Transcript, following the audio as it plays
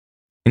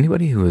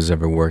Anybody who has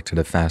ever worked at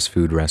a fast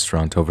food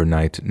restaurant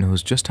overnight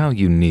knows just how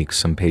unique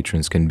some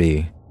patrons can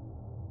be.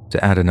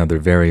 To add another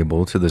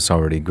variable to this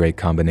already great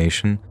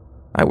combination,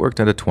 I worked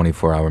at a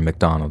 24-hour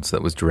McDonald's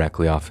that was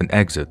directly off an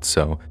exit,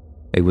 so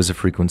it was a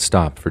frequent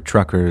stop for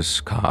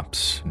truckers,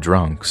 cops,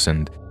 drunks,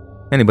 and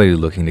anybody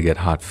looking to get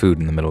hot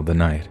food in the middle of the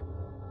night.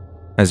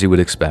 As you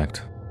would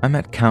expect, I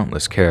met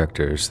countless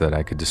characters that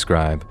I could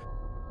describe.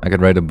 I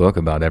could write a book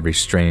about every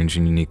strange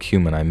and unique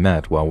human I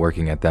met while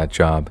working at that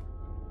job.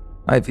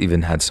 I've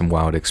even had some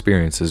wild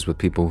experiences with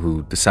people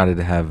who decided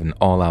to have an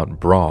all-out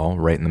brawl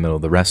right in the middle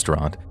of the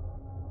restaurant,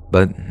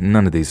 but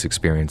none of these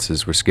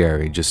experiences were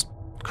scary, just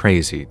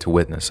crazy to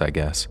witness, I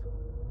guess.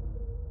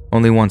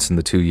 Only once in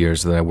the 2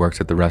 years that I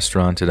worked at the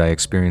restaurant did I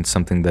experience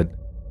something that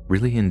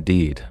really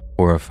indeed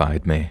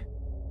horrified me.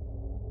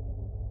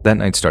 That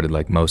night started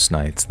like most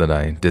nights that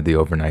I did the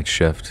overnight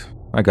shift.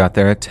 I got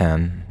there at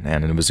 10,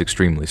 and it was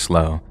extremely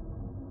slow.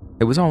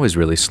 It was always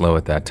really slow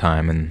at that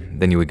time,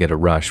 and then you would get a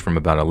rush from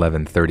about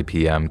 11:30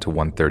 p.m. to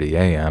 1:30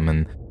 a.m.,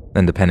 and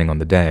then depending on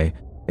the day,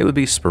 it would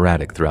be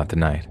sporadic throughout the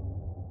night.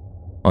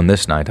 On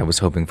this night, I was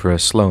hoping for a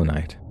slow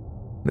night.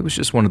 It was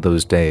just one of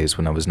those days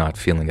when I was not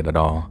feeling it at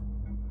all.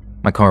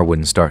 My car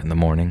wouldn't start in the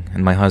morning,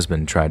 and my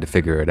husband tried to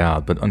figure it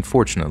out, but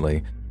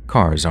unfortunately,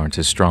 cars aren't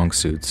his strong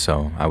suit,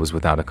 so I was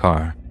without a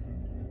car.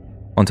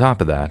 On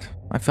top of that,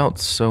 I felt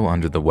so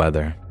under the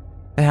weather.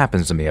 It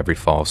happens to me every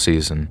fall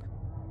season.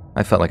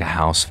 I felt like a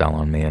house fell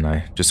on me and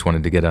I just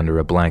wanted to get under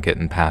a blanket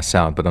and pass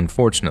out, but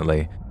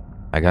unfortunately,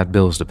 I got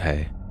bills to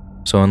pay,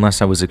 so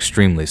unless I was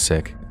extremely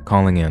sick,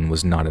 calling in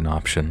was not an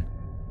option.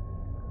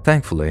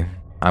 Thankfully,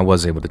 I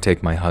was able to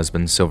take my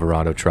husband's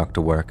Silverado truck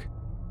to work.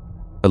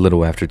 A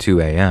little after 2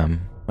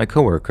 a.m., my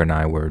coworker and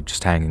I were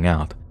just hanging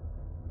out.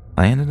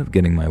 I ended up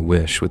getting my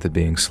wish with it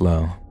being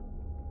slow.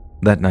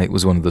 That night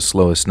was one of the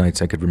slowest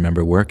nights I could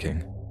remember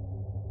working.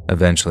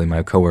 Eventually,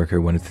 my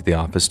coworker went into the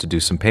office to do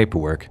some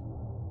paperwork.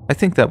 I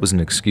think that was an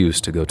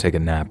excuse to go take a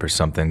nap or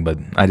something, but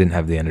I didn't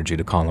have the energy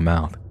to call him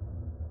out.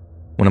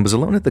 When I was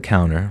alone at the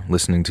counter,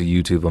 listening to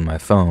YouTube on my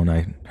phone,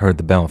 I heard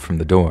the bell from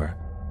the door.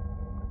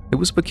 It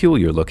was a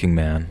peculiar-looking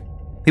man.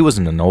 He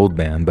wasn't an old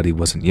man, but he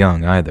wasn't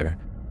young either,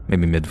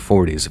 maybe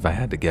mid-40s if I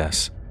had to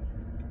guess.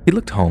 He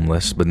looked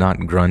homeless, but not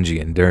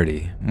grungy and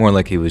dirty, more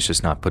like he was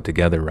just not put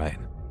together right.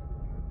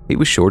 He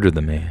was shorter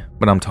than me,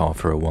 but I'm tall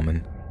for a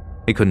woman.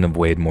 He couldn't have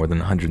weighed more than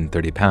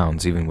 130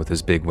 pounds, even with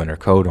his big winter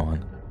coat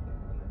on.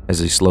 As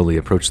he slowly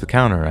approached the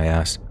counter, I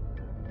asked,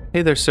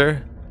 "Hey there,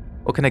 sir.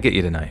 What can I get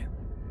you tonight?"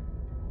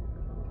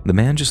 The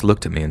man just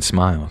looked at me and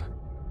smiled.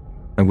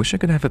 I wish I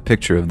could have a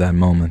picture of that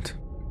moment.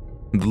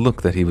 The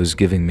look that he was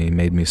giving me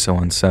made me so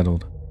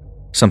unsettled.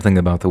 Something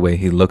about the way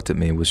he looked at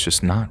me was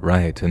just not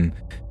right, and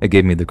it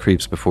gave me the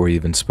creeps before he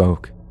even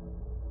spoke.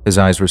 His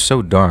eyes were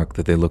so dark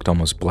that they looked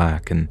almost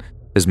black, and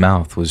his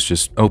mouth was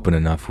just open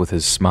enough with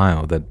his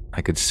smile that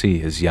I could see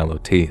his yellow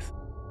teeth.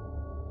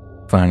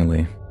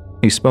 Finally,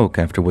 he spoke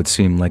after what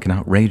seemed like an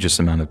outrageous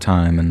amount of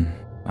time, and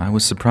I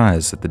was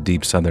surprised at the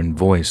deep southern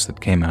voice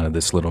that came out of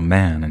this little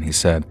man, and he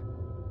said,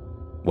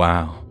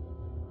 "Wow,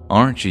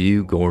 aren't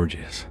you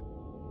gorgeous?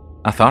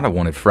 I thought I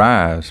wanted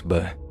fries,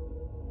 but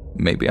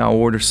maybe I'll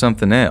order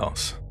something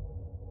else."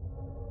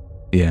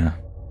 Yeah,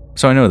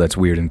 so I know that's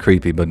weird and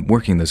creepy, but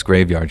working this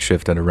graveyard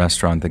shift at a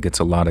restaurant that gets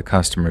a lot of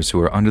customers who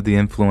are under the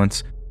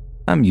influence,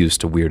 I'm used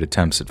to weird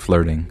attempts at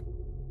flirting.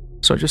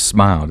 So I just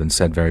smiled and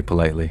said very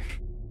politely,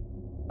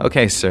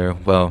 "Okay, sir,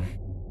 well,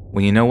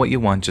 when you know what you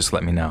want, just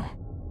let me know."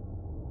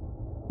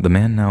 The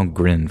man now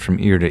grinned from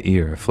ear to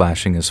ear,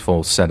 flashing his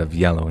full set of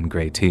yellow and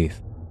gray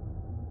teeth.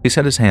 He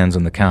set his hands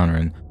on the counter,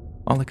 and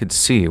all I could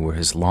see were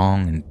his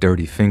long and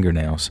dirty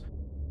fingernails.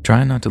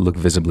 Trying not to look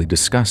visibly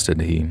disgusted,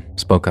 he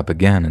spoke up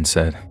again and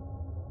said,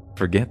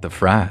 "Forget the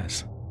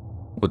fries.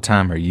 What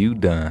time are you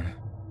done?"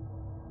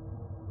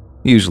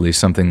 Usually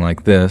something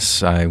like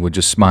this, I would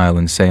just smile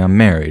and say I'm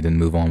married and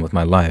move on with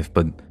my life,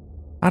 but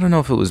I don't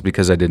know if it was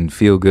because I didn't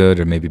feel good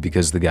or maybe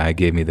because the guy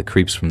gave me the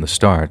creeps from the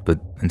start,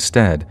 but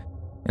instead,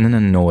 in an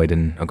annoyed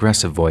and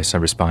aggressive voice, I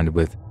responded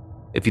with,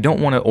 "If you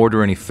don't want to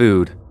order any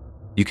food,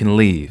 you can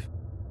leave."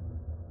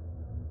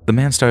 The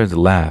man started to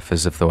laugh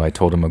as if though I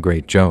told him a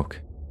great joke.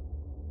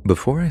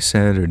 Before I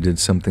said or did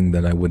something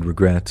that I would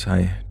regret,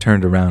 I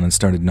turned around and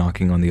started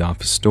knocking on the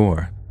office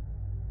door.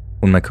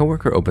 When my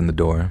coworker opened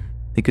the door,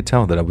 he could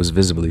tell that I was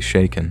visibly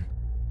shaken.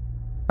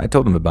 I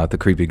told him about the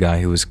creepy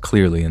guy who was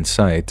clearly in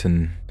sight,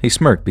 and he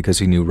smirked because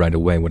he knew right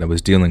away what I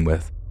was dealing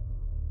with.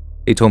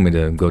 He told me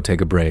to go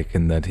take a break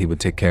and that he would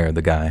take care of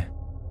the guy.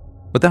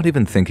 Without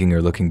even thinking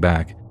or looking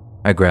back,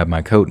 I grabbed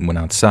my coat and went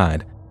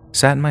outside,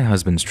 sat in my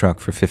husband's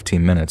truck for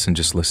 15 minutes and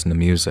just listened to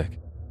music.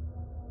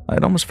 I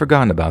had almost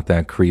forgotten about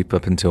that creep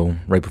up until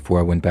right before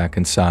I went back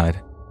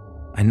inside.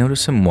 I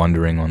noticed him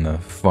wandering on the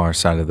far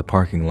side of the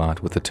parking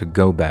lot with a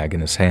to-go bag in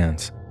his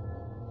hands.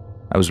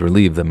 I was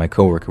relieved that my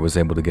coworker was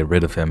able to get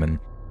rid of him, and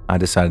I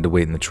decided to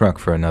wait in the truck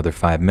for another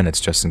 5 minutes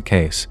just in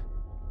case.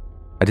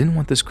 I didn't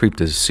want this creep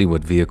to see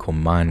what vehicle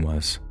mine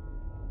was.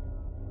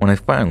 When I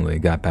finally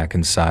got back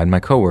inside, my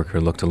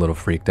coworker looked a little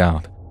freaked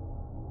out.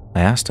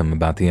 I asked him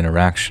about the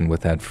interaction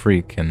with that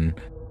freak, and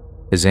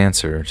his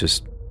answer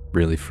just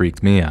really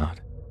freaked me out.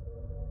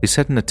 He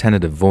said in a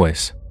tentative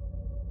voice,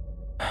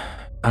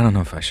 "I don't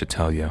know if I should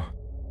tell you."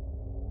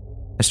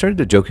 I started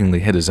to jokingly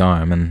hit his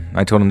arm, and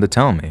I told him to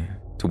tell me,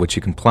 to which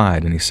he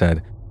complied, and he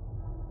said,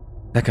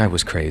 "That guy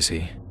was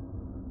crazy.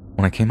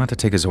 When I came out to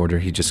take his order,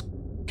 he just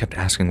kept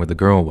asking where the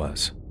girl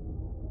was.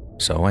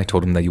 So I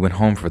told him that you went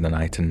home for the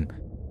night, and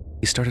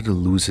he started to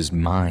lose his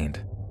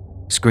mind,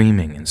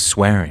 screaming and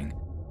swearing.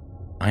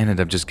 I ended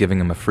up just giving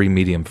him a free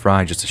medium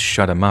fry just to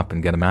shut him up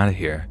and get him out of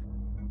here.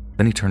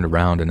 Then he turned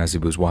around, and as he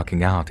was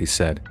walking out, he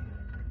said,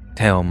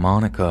 'Tell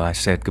Monica I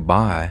said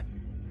goodbye,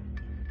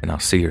 and I'll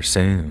see her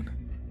soon.'"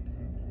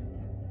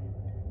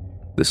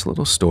 This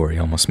little story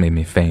almost made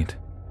me faint,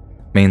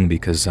 mainly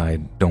because I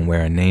don't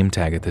wear a name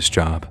tag at this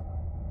job.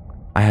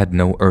 I had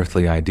no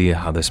earthly idea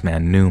how this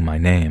man knew my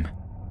name.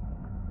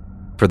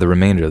 For the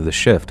remainder of the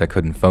shift, I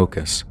couldn't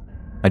focus.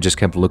 I just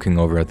kept looking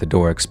over at the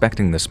door,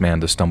 expecting this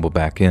man to stumble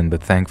back in,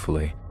 but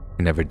thankfully,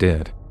 he never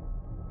did.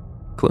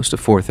 Close to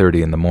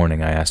 4:30 in the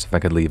morning, I asked if I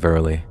could leave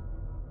early.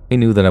 He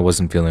knew that I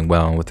wasn't feeling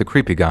well, and with the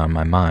creepy guy on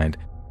my mind,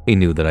 he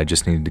knew that I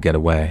just needed to get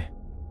away.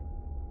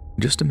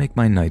 Just to make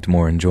my night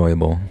more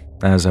enjoyable,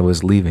 as I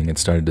was leaving, it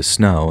started to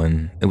snow,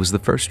 and it was the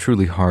first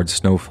truly hard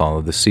snowfall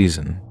of the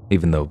season,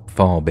 even though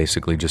fall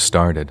basically just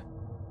started.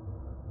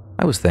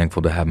 I was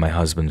thankful to have my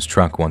husband's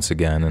truck once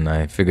again, and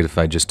I figured if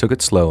I just took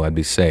it slow, I'd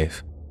be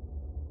safe.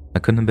 I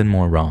couldn't have been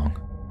more wrong.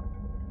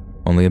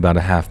 Only about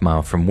a half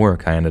mile from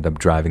work, I ended up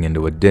driving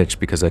into a ditch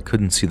because I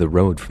couldn't see the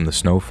road from the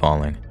snow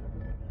falling.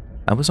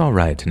 I was all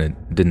right, and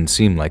it didn't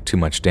seem like too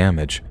much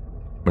damage,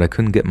 but I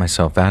couldn't get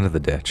myself out of the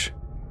ditch.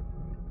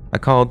 I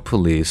called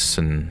police,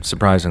 and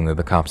surprisingly,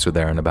 the cops were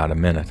there in about a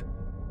minute.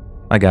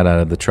 I got out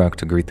of the truck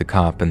to greet the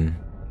cop, and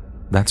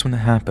that's when it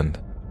happened.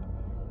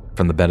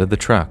 From the bed of the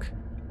truck,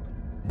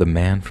 the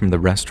man from the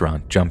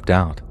restaurant jumped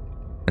out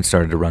and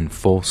started to run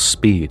full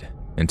speed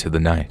into the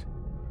night.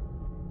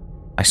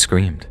 I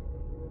screamed,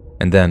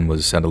 and then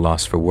was at a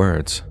loss for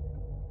words.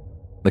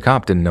 The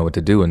cop didn't know what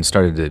to do and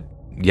started to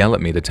yell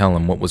at me to tell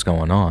him what was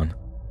going on.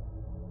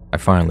 I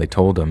finally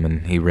told him,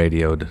 and he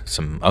radioed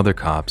some other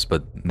cops,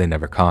 but they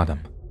never caught him.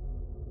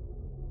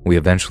 We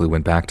eventually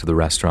went back to the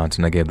restaurant,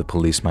 and I gave the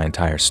police my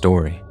entire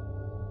story.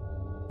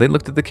 They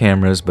looked at the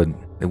cameras, but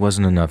it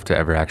wasn't enough to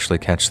ever actually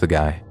catch the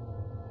guy.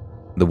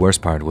 The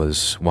worst part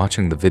was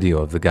watching the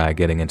video of the guy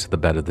getting into the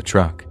bed of the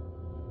truck.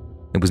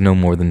 It was no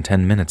more than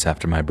 10 minutes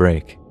after my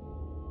break.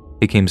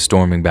 He came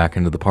storming back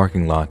into the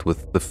parking lot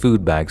with the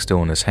food bag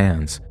still in his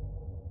hands.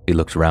 He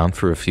looked around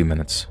for a few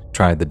minutes,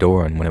 tried the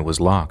door, and when it was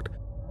locked,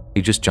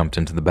 he just jumped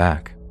into the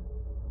back.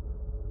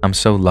 I'm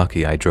so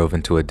lucky I drove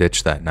into a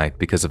ditch that night,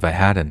 because if I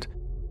hadn't,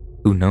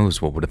 who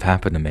knows what would have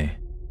happened to me.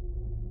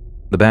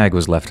 The bag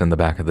was left in the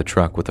back of the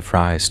truck with the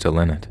fries still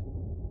in it.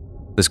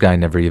 This guy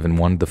never even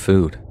wanted the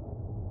food.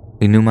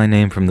 He knew my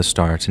name from the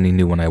start, and he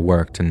knew when I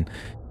worked, and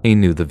he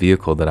knew the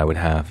vehicle that I would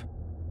have.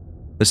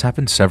 This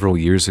happened several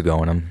years ago,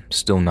 and I'm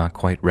still not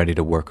quite ready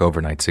to work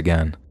overnights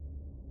again.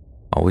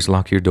 Always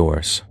lock your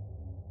doors,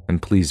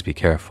 and please be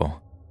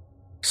careful.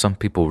 Some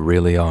people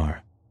really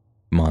are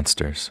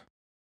monsters.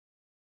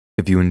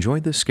 If you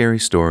enjoyed this scary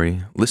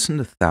story, listen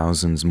to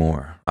thousands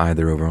more,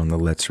 either over on the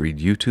Let's Read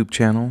YouTube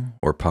channel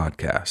or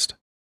podcast.